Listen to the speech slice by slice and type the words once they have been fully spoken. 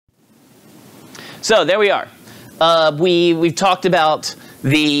So there we are. We've talked about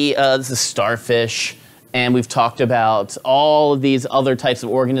the starfish, and we've talked about all of these other types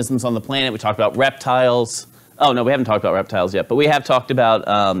of organisms on the planet. We talked about reptiles. Oh, no, we haven't talked about reptiles yet, but we have talked about,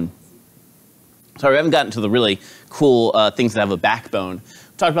 sorry, we haven't gotten to the really cool things that have a backbone.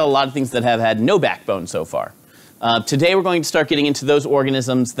 We've talked about a lot of things that have had no backbone so far. Today we're going to start getting into those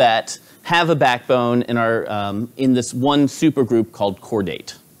organisms that have a backbone and are in this one supergroup called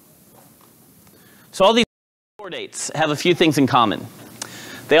chordate. So all these chordates have a few things in common.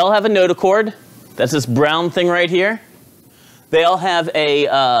 They all have a notochord. That's this brown thing right here. They all have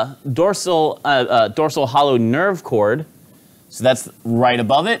a dorsal hollow nerve cord. So that's right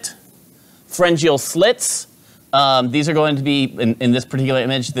above it. Pharyngeal slits. These are going to be, in this particular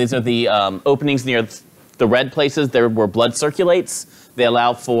image, these are the openings near the red places there where blood circulates. They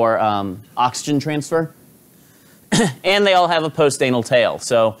allow for oxygen transfer. And they all have a postanal tail.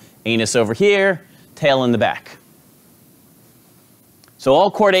 So anus over here, tail in the back. So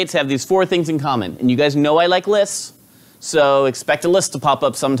all chordates have these 4 things in common. And you guys know I like lists. So expect a list to pop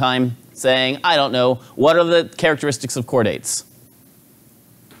up sometime saying, I don't know, what are the characteristics of chordates?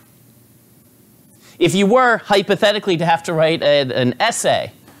 If you were hypothetically to have to write an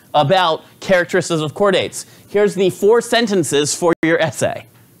essay about characteristics of chordates, here's the 4 sentences for your essay.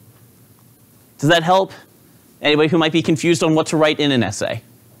 Does that help? Anybody who might be confused on what to write in an essay?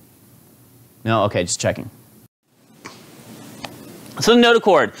 No? Okay, just checking. So the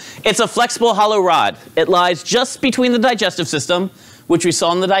notochord, it's a flexible hollow rod. It lies just between the digestive system, which we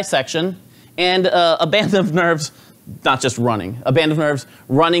saw in the dissection, and a band of nerves, not just running, a band of nerves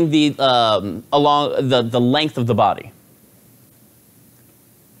running along the length of the body.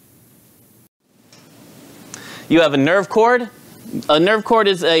 You have a nerve cord. A nerve cord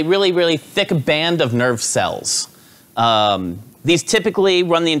is a really, really thick band of nerve cells. These typically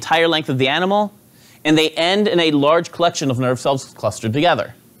run the entire length of the animal, and they end in a large collection of nerve cells clustered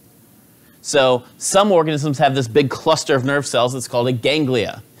together. So some organisms have this big cluster of nerve cells that's called a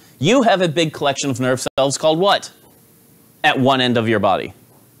ganglia. You have a big collection of nerve cells called what? At one end of your body.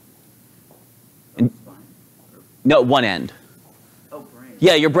 No, one end. Oh, brain.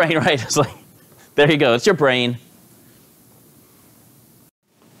 Yeah, your brain, right. It's like, there you go, it's your brain.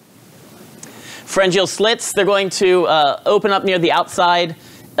 Pharyngeal slits, they're going to open up near the outside,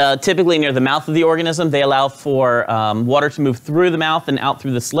 typically near the mouth of the organism. They allow for water to move through the mouth and out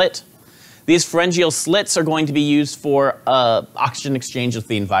through the slit. These pharyngeal slits are going to be used for oxygen exchange with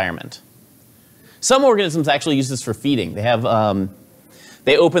the environment. Some organisms actually use this for feeding. They have,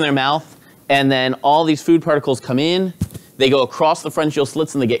 they open their mouth, and then all these food particles come in. They go across the pharyngeal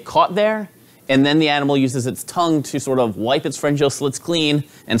slits, and they get caught there. And then the animal uses its tongue to sort of wipe its pharyngeal slits clean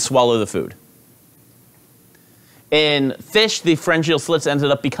and swallow the food. In fish, the pharyngeal slits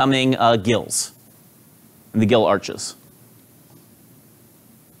ended up becoming gills, and the gill arches.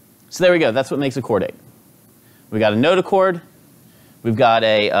 So there we go. That's what makes a chordate. We got a notochord. We've got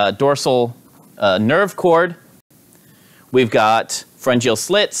a dorsal nerve cord. We've got pharyngeal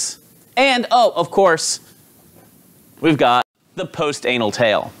slits. And, oh, of course, we've got the postanal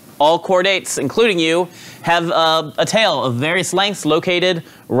tail. All chordates, including you, have a tail of various lengths located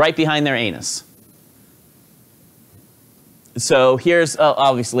right behind their anus. So here's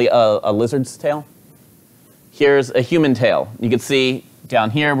obviously a lizard's tail. Here's a human tail. You can see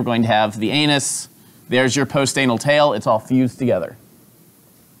down here we're going to have the anus. There's your postanal tail. It's all fused together.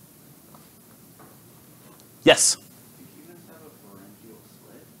 Yes? Do humans have a pharyngeal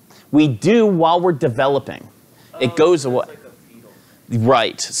slit? We do while we're developing. It goes away. Like a fetal.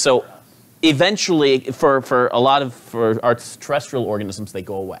 Right. So eventually, for our terrestrial organisms, they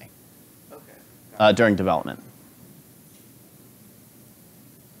go away during development.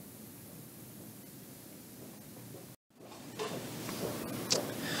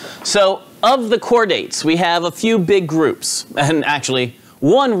 So of the chordates, we have a few big groups, and actually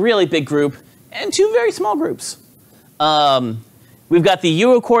one really big group and 2 very small groups. We've got the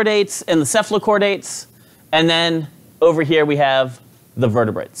euchordates and the cephalochordates, and then over here we have the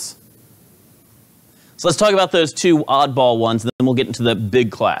vertebrates. So let's talk about those 2 oddball ones, and then we'll get into the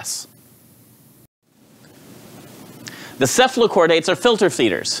big class. The cephalochordates are filter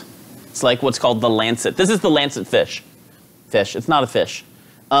feeders. It's like what's called the lancet. This is the lancet fish. It's not a fish.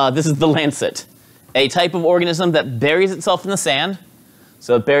 This is the lancet, a type of organism that buries itself in the sand.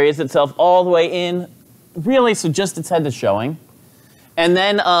 So it buries itself all the way in, really, so just its head is showing. And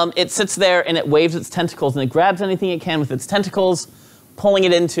then it sits there and it waves its tentacles and it grabs anything it can with its tentacles, pulling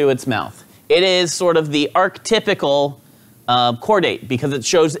it into its mouth. It is sort of the archetypical chordate because it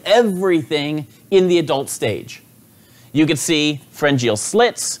shows everything in the adult stage. You can see pharyngeal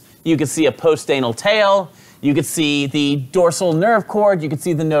slits, You could see a postanal tail. You could see the dorsal nerve cord. You could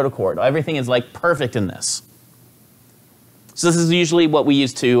see the notochord. Everything is like perfect in this. So this is usually what we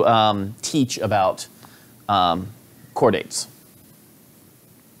use to teach about chordates.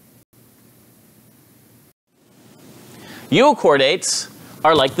 Euchordates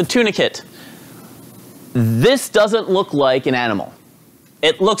are like the tunicate. This doesn't look like an animal.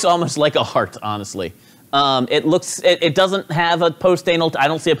 It looks almost like a heart, honestly. It doesn't have a postanal, I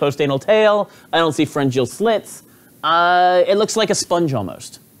don't see a postanal tail. I don't see pharyngeal slits. It looks like a sponge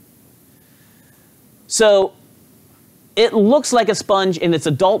almost. So it looks like a sponge in its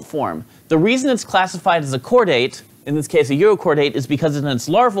adult form. The reason it's classified as a chordate, in this case a euchordate, is because in its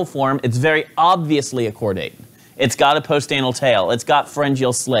larval form, it's very obviously a chordate. It's got a postanal tail. It's got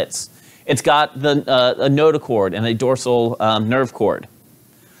pharyngeal slits. It's got a notochord and a dorsal nerve cord.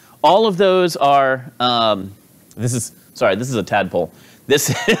 All of those are. This is a tadpole. This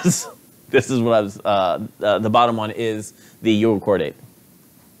is what I was. The bottom one is the euchordate.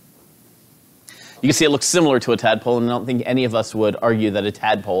 You can see it looks similar to a tadpole, and I don't think any of us would argue that a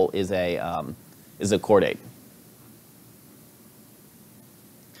tadpole is a chordate.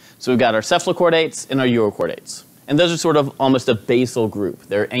 So we've got our cephalochordates and our euchordates. And those are sort of almost a basal group.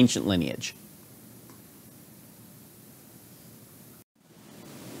 They're ancient lineage.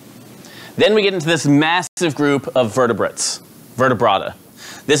 Then we get into this massive group of vertebrates, vertebrata.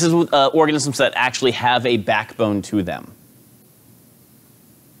 This is organisms that actually have a backbone to them.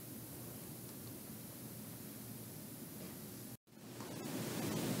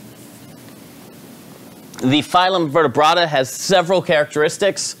 The phylum Vertebrata has several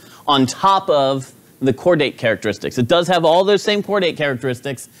characteristics on top of the chordate characteristics. It does have all those same chordate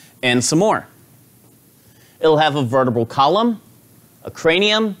characteristics and some more. It'll have a vertebral column, a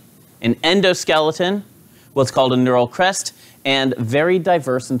cranium, an endoskeleton, what's called a neural crest, and very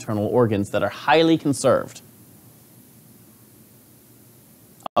diverse internal organs that are highly conserved.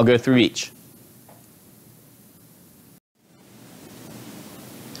 I'll go through each.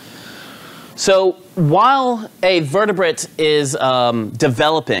 So while a vertebrate is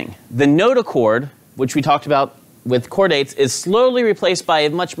developing, the notochord, which we talked about with chordates, is slowly replaced by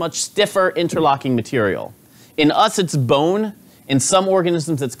a much, much stiffer interlocking material. In us, it's bone. In some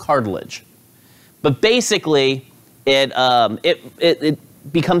organisms, it's cartilage. But basically, it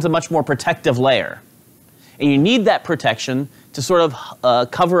becomes a much more protective layer. And you need that protection to sort of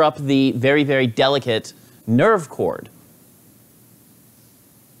cover up the very, very delicate nerve cord.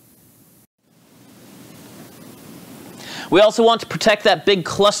 We also want to protect that big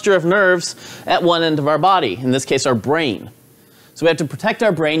cluster of nerves at one end of our body, in this case our brain. So we have to protect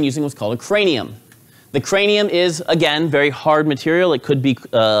our brain using what's called a cranium. The cranium is, again, very hard material. It could be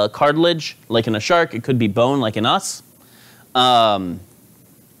cartilage, like in a shark. It could be bone, like in us. And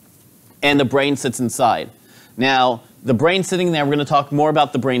the brain sits inside. Now, the brain sitting there, we're going to talk more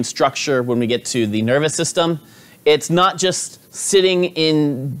about the brain structure when we get to the nervous system. It's not just sitting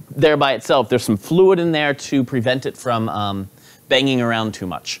in there by itself. There's some fluid in there to prevent it from banging around too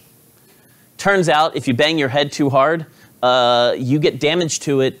much. Turns out, if you bang your head too hard, you get damage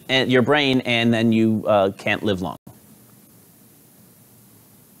to it and your brain, and then you can't live long.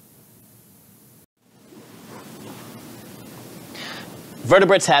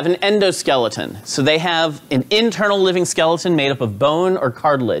 Vertebrates have an endoskeleton. So they have an internal living skeleton made up of bone or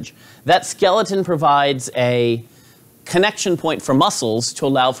cartilage. That skeleton provides a connection point for muscles to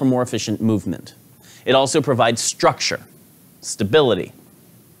allow for more efficient movement. It also provides structure, stability.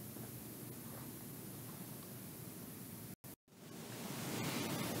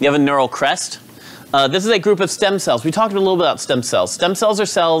 You have a neural crest. This is a group of stem cells. We talked a little bit about stem cells. Stem cells are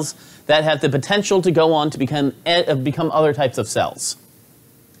cells that have the potential to go on to become other types of cells.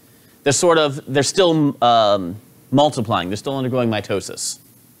 They're still multiplying. They're still undergoing mitosis.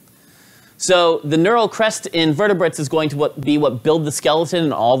 So the neural crest in vertebrates is going to be what build the skeleton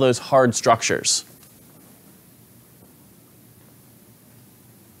and all those hard structures.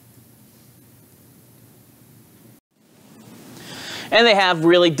 And they have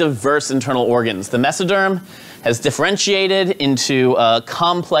really diverse internal organs. The mesoderm has differentiated into a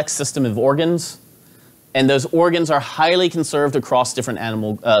complex system of organs, and those organs are highly conserved across different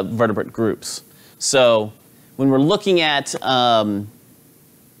animal vertebrate groups. So when we're looking at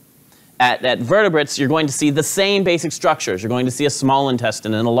vertebrates, you're going to see the same basic structures. You're going to see a small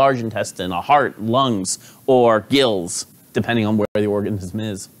intestine and a large intestine, a heart, lungs, or gills, depending on where the organism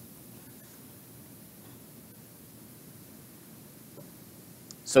is.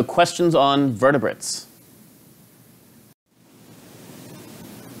 So questions on vertebrates?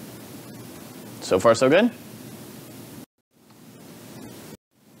 So far, so good?